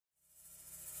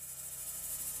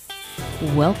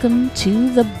Welcome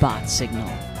to the Bot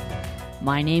Signal.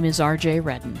 My name is RJ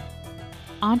Redden.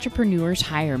 Entrepreneurs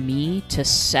hire me to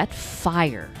set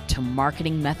fire to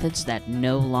marketing methods that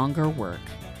no longer work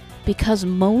because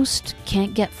most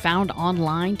can't get found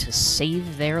online to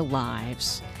save their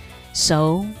lives.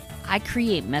 So, I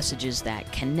create messages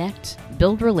that connect,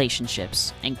 build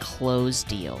relationships, and close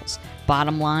deals.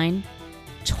 Bottom line,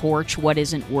 torch what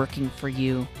isn't working for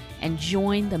you and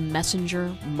join the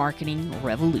messenger marketing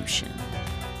revolution.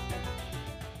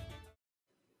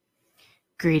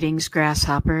 Greetings,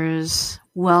 grasshoppers.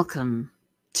 Welcome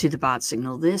to the Bot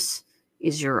Signal. This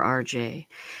is your RJ.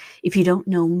 If you don't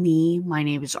know me, my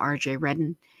name is RJ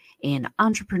Redden, and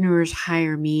entrepreneurs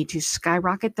hire me to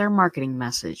skyrocket their marketing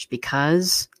message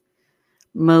because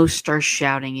most are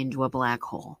shouting into a black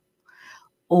hole,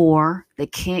 or they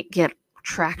can't get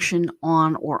traction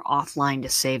on or offline to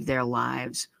save their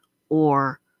lives,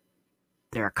 or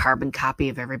they're a carbon copy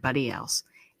of everybody else.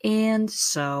 And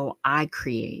so I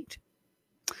create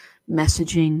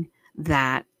messaging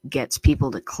that gets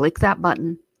people to click that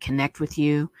button, connect with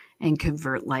you, and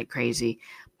convert like crazy.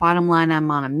 Bottom line,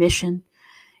 I'm on a mission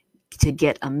to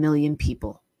get 1 million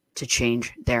people to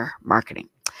change their marketing.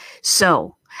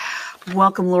 So,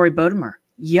 welcome, Lori Bodemer.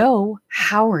 Yo,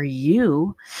 how are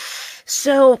you?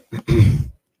 So,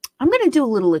 I'm going to do a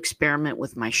little experiment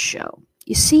with my show.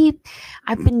 You see,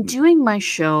 I've been doing my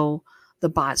show, The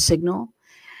Bot Signal,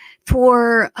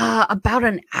 for about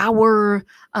an hour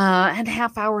and a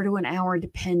half hour to an hour,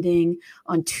 depending,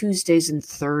 on Tuesdays and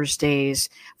Thursdays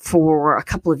for a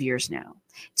couple of years now.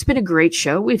 It's been a great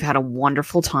show. We've had a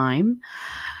wonderful time.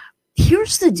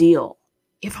 Here's the deal.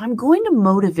 If I'm going to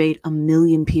motivate 1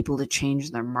 million people to change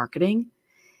their marketing,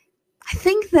 I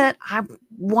think that I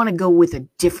want to go with a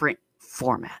different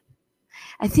format.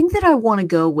 I think that I want to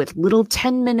go with little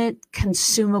 10-minute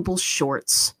consumable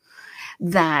shorts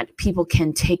that people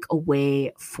can take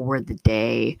away for the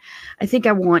day. I think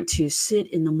I want to sit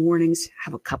in the mornings,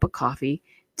 have a cup of coffee.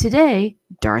 Today,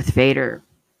 Darth Vader.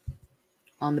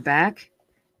 On the back,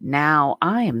 now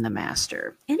I am the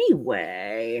master.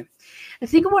 Anyway, I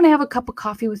think I want to have a cup of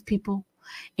coffee with people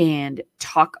and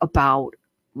talk about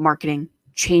marketing,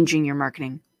 changing your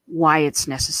marketing, why it's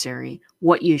necessary,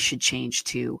 what you should change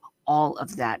to, all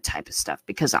of that type of stuff.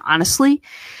 Because honestly,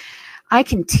 I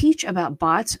can teach about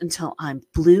bots until I'm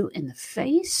blue in the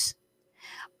face,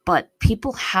 but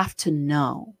people have to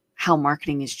know how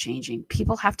marketing is changing.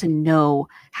 People have to know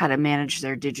how to manage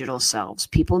their digital selves.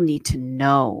 People need to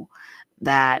know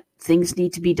that things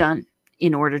need to be done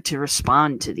in order to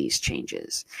respond to these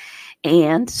changes.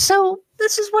 And so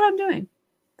this is what I'm doing.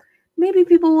 Maybe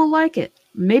people will like it.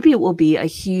 Maybe it will be a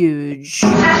huge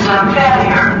system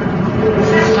failure.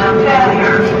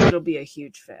 It'll be a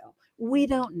huge fail. We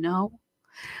don't know.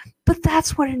 But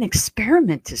that's what an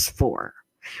experiment is for.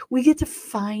 We get to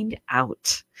find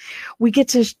out. We get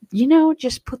to,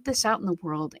 just put this out in the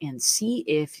world and see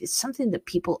if it's something that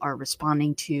people are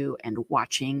responding to and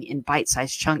watching in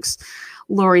bite-sized chunks.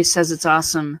 Lori says it's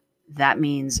awesome. That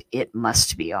means it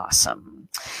must be awesome.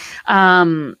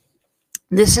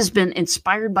 This has been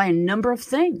inspired by a number of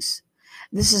things.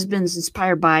 This has been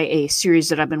inspired by a series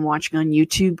that I've been watching on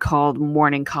YouTube called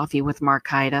Morning Coffee with Mark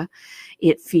Haida.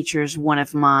 It features one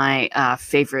of my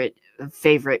favorite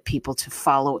people to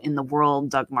follow in the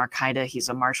world, Doug Marcaida. He's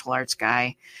a martial arts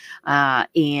guy,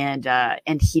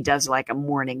 and he does like a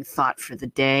morning thought for the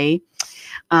day.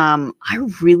 I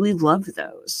really love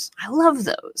those. I love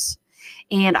those,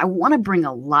 and I want to bring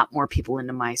a lot more people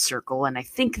into my circle. And I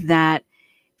think that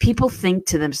people think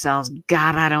to themselves,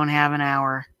 God, I don't have an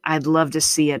hour. I'd love to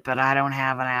see it, but I don't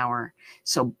have an hour.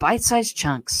 So bite-sized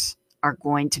chunks are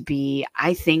going to be,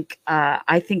 I think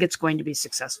it's going to be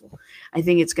successful. I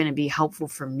think it's going to be helpful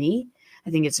for me.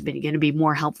 I think it's going to be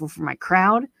more helpful for my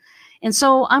crowd. And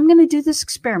so I'm going to do this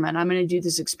experiment. I'm going to do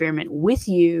this experiment with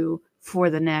you for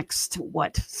the next,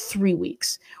 3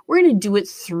 weeks. We're going to do it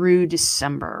through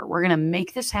December. We're going to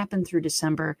make this happen through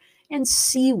December and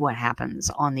see what happens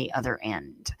on the other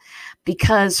end.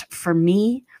 Because for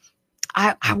me,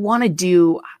 I want to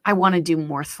do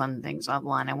more fun things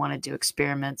online. I want to do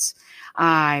experiments.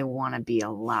 I want to be a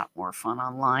lot more fun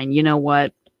online. You know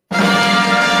what?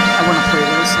 I want to play a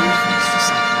little something for just a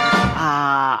second.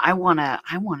 I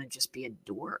want to just be a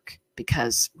dork,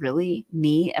 because really,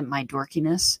 me and my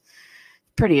dorkiness,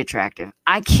 pretty attractive.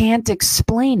 I can't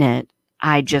explain it.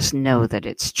 I just know that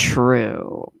it's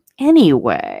true.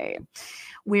 Anyway,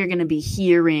 we're going to be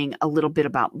hearing a little bit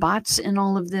about bots in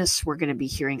all of this. We're going to be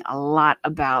hearing a lot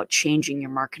about changing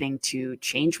your marketing to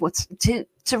change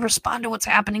to respond to what's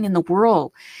happening in the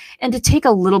world and to take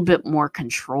a little bit more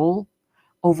control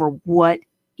over what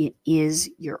it is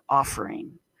your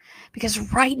offering.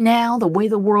 Because right now, the way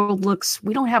the world looks,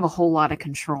 we don't have a whole lot of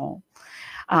control.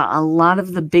 A lot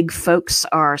of the big folks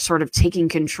are sort of taking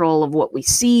control of what we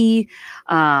see,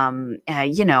 through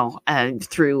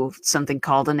something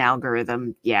called an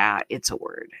algorithm. Yeah, it's a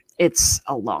word. It's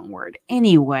a long word.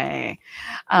 Anyway,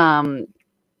 and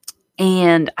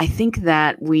I think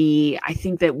that we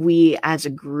as a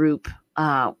group,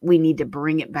 we need to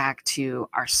bring it back to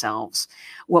ourselves,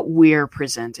 what we're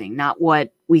presenting, not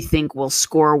what we think will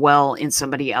score well in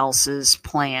somebody else's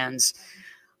plans.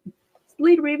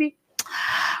 Later, baby.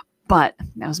 But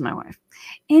that was my wife.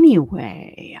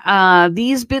 Anyway,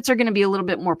 these bits are going to be a little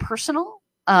bit more personal.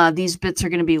 These bits are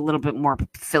going to be a little bit more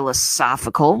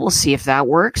philosophical. We'll see if that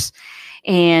works.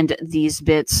 And these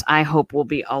bits, I hope, will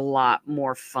be a lot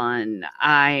more fun.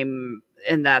 And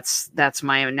that's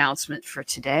my announcement for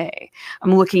today.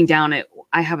 I'm looking down at,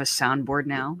 I have a soundboard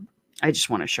now. I just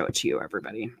want to show it to you,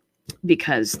 everybody,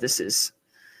 because this is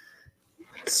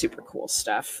super cool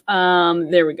stuff.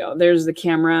 There we go. There's the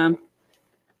camera.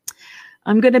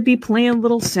 I'm going to be playing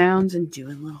little sounds and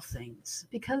doing little things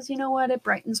because you know what? It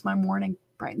brightens my morning,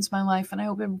 brightens my life, and I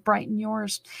hope it brighten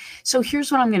yours. So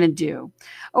here's what I'm going to do.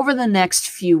 Over the next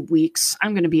few weeks,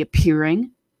 I'm going to be appearing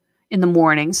in the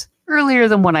mornings earlier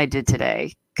than what I did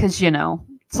today because,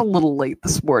 it's a little late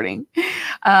this morning.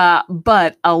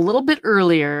 But a little bit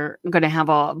earlier, I'm going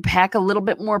to pack a little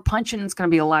bit more punch and it's going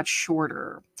to be a lot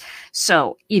shorter.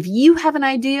 So if you have an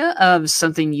idea of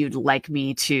something you'd like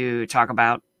me to talk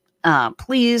about,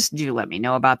 please do let me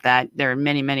know about that. There are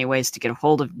many, many ways to get a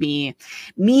hold of me.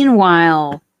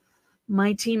 Meanwhile,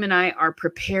 my team and I are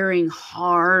preparing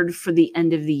hard for the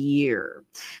end of the year.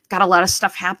 Got a lot of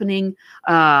stuff happening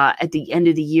at the end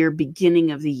of the year, beginning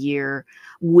of the year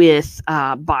with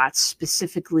bots,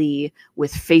 specifically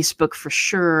with Facebook for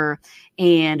sure.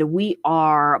 And we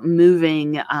are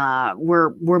moving.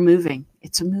 We're moving.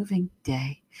 It's a moving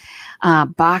day.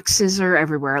 Boxes are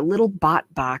everywhere. Little bot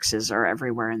boxes are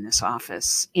everywhere in this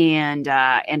office, and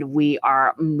we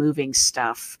are moving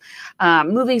stuff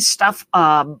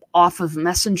off of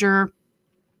Messenger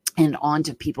and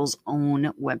onto people's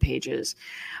own web pages.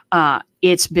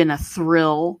 It's been a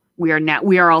thrill. We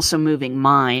are also moving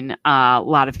mine. A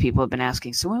lot of people have been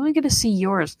asking, so when are we going to see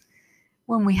yours?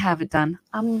 When we have it done.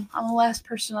 I'm the last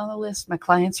person on the list. My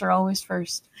clients are always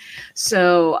first.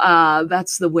 So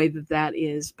that's the way that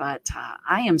is. But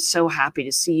I am so happy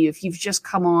to see you. If you've just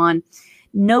come on,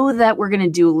 know that we're going to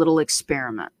do a little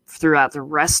experiment throughout the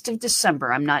rest of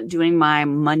December. I'm not doing my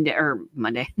Monday.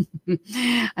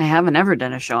 I haven't ever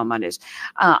done a show on Mondays.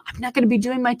 I'm not going to be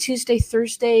doing my Tuesday,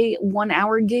 Thursday 1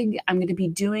 hour gig. I'm going to be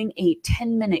doing a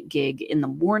 10-minute gig in the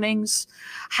mornings.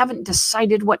 Haven't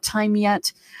decided what time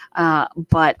yet,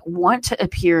 but want to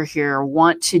appear here,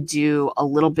 want to do a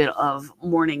little bit of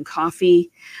morning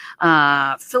coffee,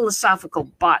 philosophical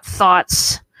bot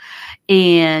thoughts,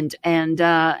 and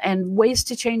ways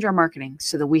to change our marketing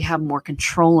so that we have more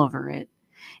control over it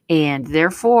and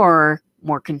therefore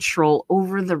more control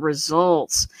over the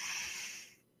results.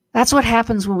 That's what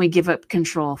happens when we give up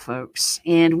control, folks.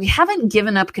 And we haven't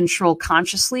given up control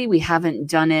consciously. We haven't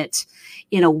done it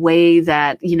in a way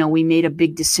that, we made a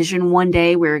big decision one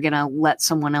day. We're going to let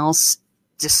someone else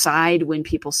decide when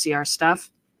people see our stuff.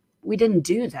 We didn't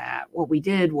do that. What we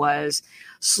did was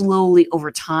slowly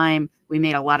over time, we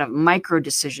made a lot of micro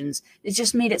decisions. It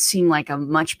just made it seem like a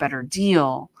much better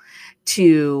deal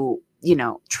to,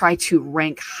 try to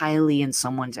rank highly in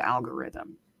someone's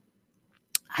algorithm.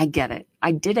 I get it.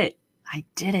 I did it.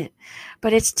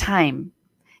 But it's time.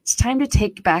 It's time to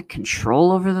take back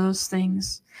control over those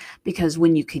things, because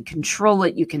when you can control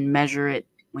it, you can measure it.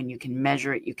 When you can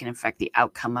measure it, you can affect the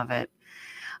outcome of it.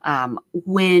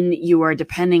 When you are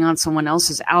depending on someone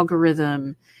else's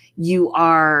algorithm, you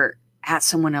are at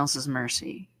someone else's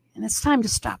mercy. And it's time to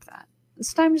stop that.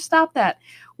 It's time to stop that.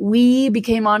 We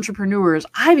became entrepreneurs.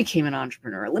 I became an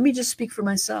entrepreneur. Let me just speak for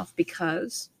myself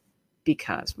because,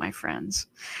 my friends,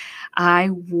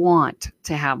 I want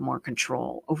to have more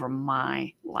control over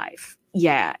my life.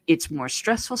 Yeah, it's more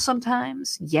stressful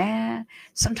sometimes. Yeah,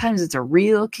 sometimes it's a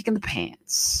real kick in the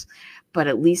pants, but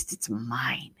at least it's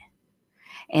mine.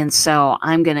 And so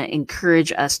I'm going to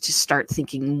encourage us to start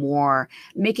thinking more,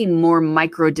 making more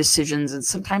micro decisions and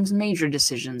sometimes major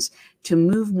decisions to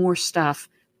move more stuff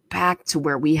back to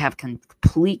where we have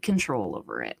complete control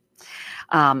over it.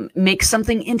 Make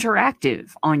something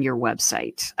interactive on your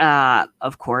website.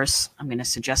 Of course, I'm going to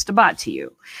suggest a bot to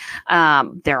you.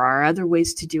 There are other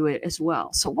ways to do it as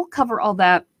well. So we'll cover all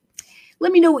that.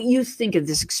 Let me know what you think of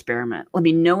this experiment. Let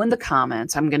me know in the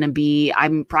comments.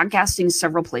 I'm broadcasting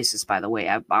several places, by the way.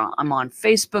 I'm on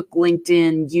Facebook,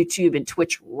 LinkedIn, YouTube, and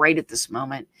Twitch right at this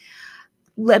moment.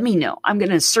 Let me know. I'm going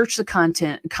to search the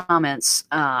comments.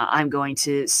 I'm going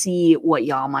to see what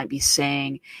y'all might be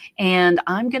saying, and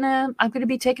I'm going to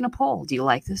be taking a poll. Do you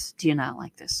like this? Do you not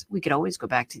like this? We could always go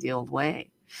back to the old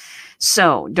way.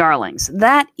 So, darlings,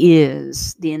 that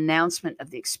is the announcement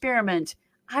of the experiment.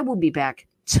 I will be back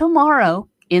tomorrow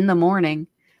in the morning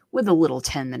with a little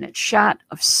 10-minute shot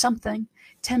of something.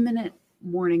 10-minute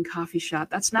morning coffee shot.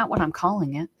 That's not what I'm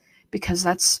calling it, because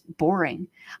that's boring.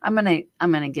 I'm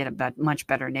gonna get a much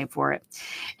better name for it.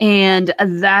 And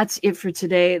that's it for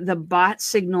today. The bot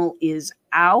signal is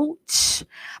out.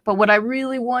 But what I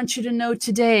really want you to know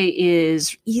today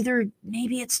is either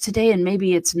maybe it's today and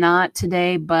maybe it's not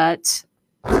today, but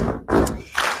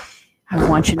I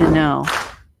want you to know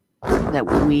that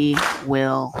we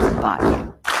will bot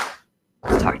you.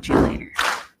 Talk to you later.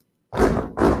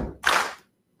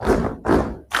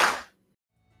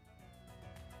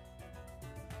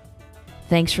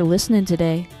 Thanks for listening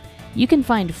today. You can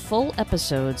find full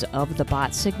episodes of The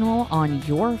Bot Signal on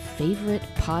your favorite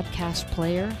podcast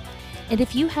player. And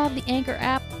if you have the Anchor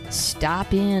app,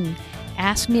 stop in,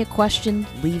 ask me a question,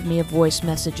 leave me a voice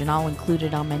message, and I'll include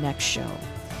it on my next show.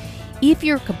 If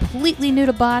you're completely new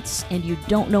to bots and you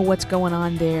don't know what's going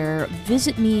on there,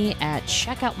 visit me at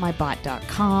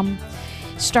checkoutmybot.com.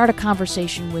 Start a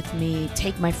conversation with me,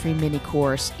 take my free mini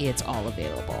course. It's all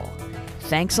available.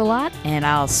 Thanks a lot, and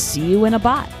I'll see you in a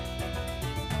bot.